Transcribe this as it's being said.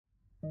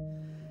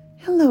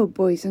Hello,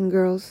 boys and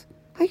girls.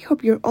 I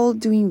hope you're all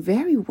doing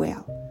very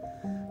well.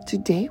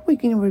 Today we're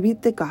going to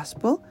read the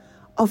Gospel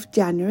of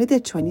January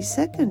the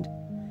 22nd,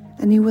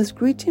 and it was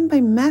written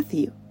by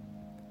Mathew.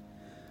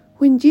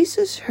 When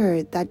Jesus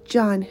heard that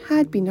John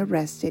had been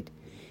arrested,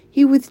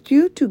 he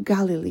withdrew to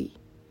Galilee.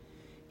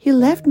 He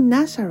left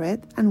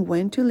Nazareth and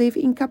went to live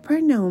in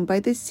Capernaum by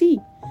the sea,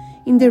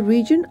 in the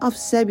region of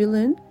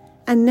Zebulun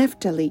and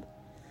Naphtali,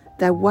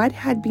 that what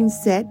had been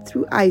said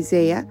through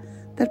Isaiah,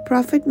 that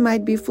prophet,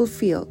 might be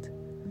fulfilled.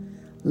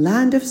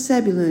 Land of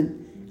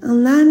Zebulun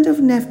and land of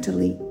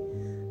Naphtali,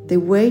 the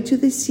way to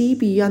the sea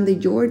beyond the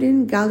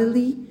Jordan,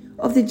 Galilee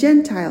of the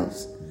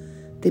Gentiles.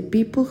 The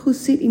people who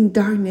sit in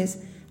darkness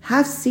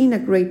have seen a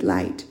great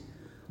light.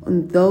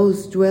 On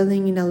those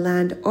dwelling in a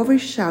land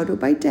overshadowed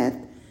by death,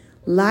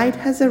 light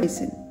has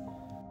arisen.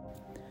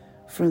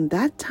 From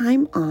that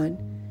time on,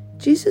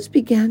 Jesus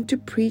began to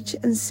preach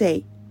and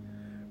say,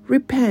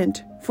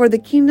 "Repent, for the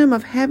kingdom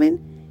of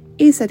heaven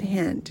is at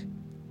hand."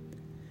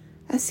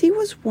 As he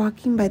was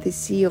walking by the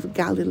Sea of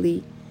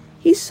Galilee,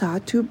 he saw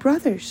two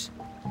brothers,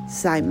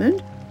 Simon,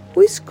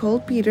 who is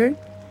called Peter,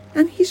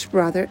 and his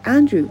brother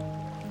Andrew,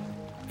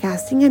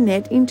 casting a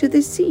net into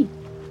the sea.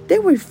 They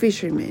were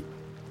fishermen.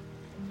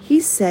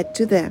 He said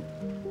to them,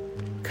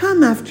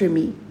 "Come after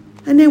me,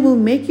 and I will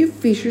make you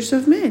fishers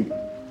of men."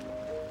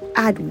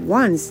 At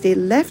once they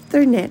left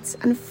their nets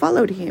and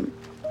followed him.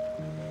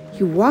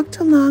 He walked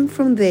along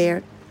from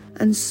there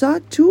and saw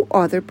two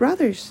other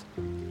brothers,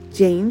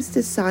 James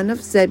the son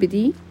of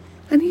Zebedee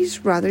and his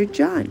brother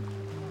John.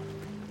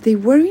 They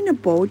were in a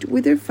boat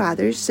with their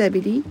father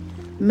Zebedee,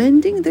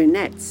 mending their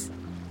nets.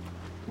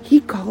 He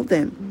called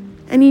them,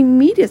 and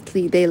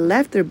immediately they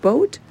left their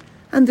boat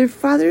and their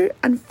father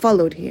and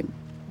followed him.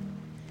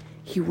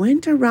 He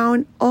went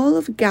around all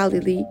of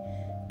Galilee,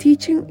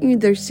 teaching in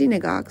their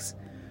synagogues,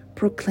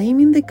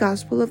 proclaiming the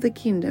gospel of the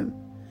kingdom,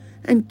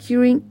 and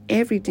curing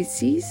every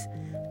disease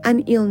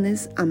and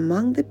illness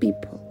among the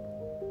people.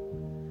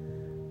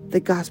 The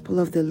Gospel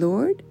of the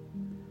Lord.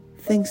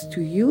 Thanks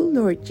to you,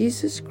 Lord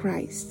Jesus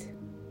Christ.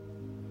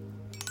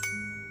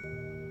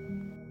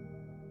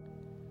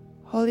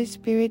 Holy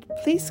Spirit,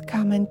 please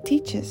come and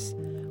teach us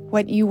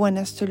what you want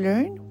us to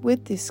learn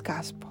with this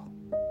Gospel.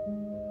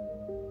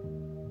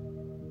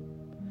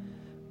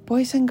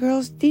 Boys and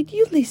girls, did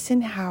you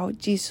listen how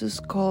Jesus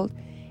called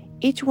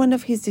each one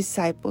of his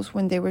disciples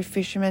when they were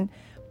fishermen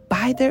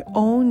by their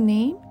own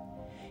name?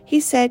 He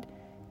said,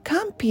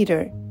 "Come,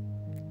 Peter.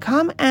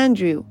 Come,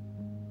 Andrew.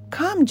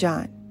 Come,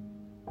 John."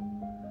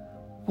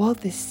 Well,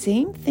 the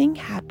same thing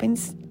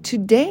happens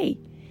today.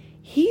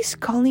 He's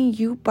calling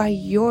you by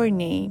your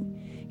name.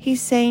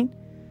 He's saying,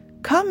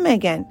 "Come,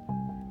 Megan.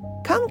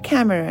 Come,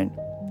 Cameron.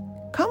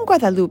 Come,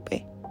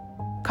 Guadalupe.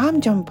 Come,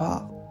 John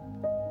Paul."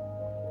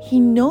 He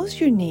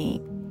knows your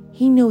name.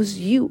 He knows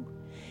you.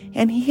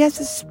 And he has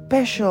a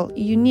special,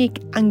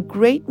 unique, and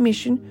great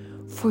mission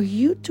for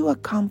you to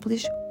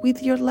accomplish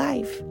with your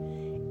life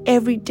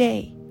every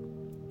day.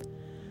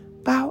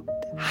 But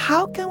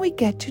how can we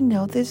get to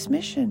know this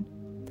mission?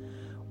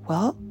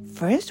 Well,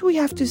 first we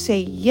have to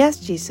say, "Yes,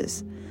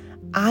 Jesus,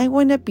 I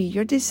want to be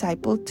your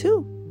disciple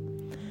too."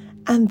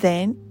 And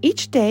then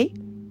each day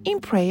in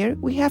prayer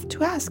we have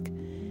to ask,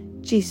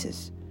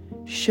 "Jesus,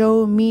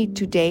 show me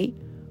today,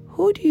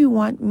 who do you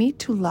want me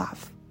to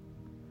love?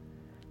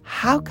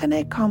 How can I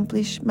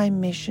accomplish my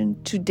mission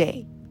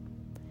today?"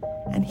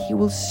 And he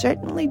will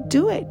certainly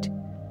do it,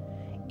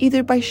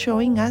 either by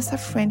showing us a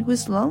friend who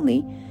is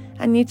lonely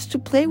and needs to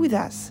play with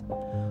us,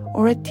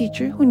 or a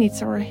teacher who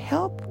needs our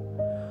help,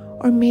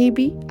 or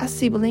maybe a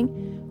sibling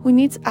who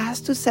needs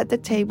us to set the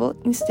table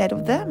instead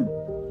of them.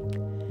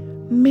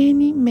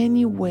 Many,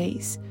 many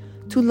ways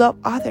to love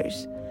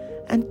others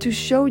and to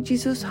show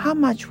Jesus how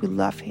much we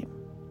love him.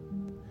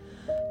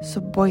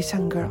 So boys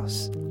and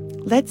girls,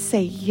 let's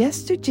say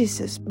yes to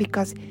Jesus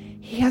because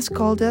he has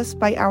called us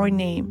by our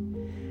name.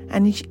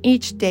 And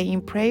each day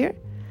in prayer,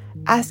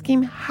 ask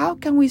him how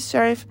can we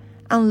serve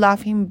and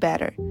love him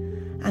better.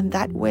 And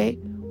that way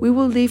we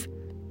will live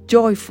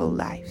joyful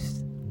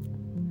lives.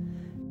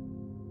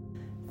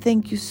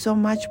 Thank you so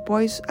much,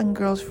 boys and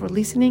girls, for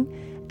listening,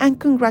 and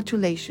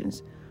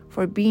congratulations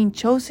for being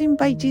chosen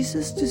by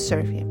Jesus to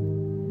serve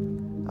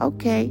him.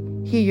 Okay,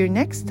 hear you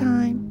next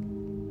time.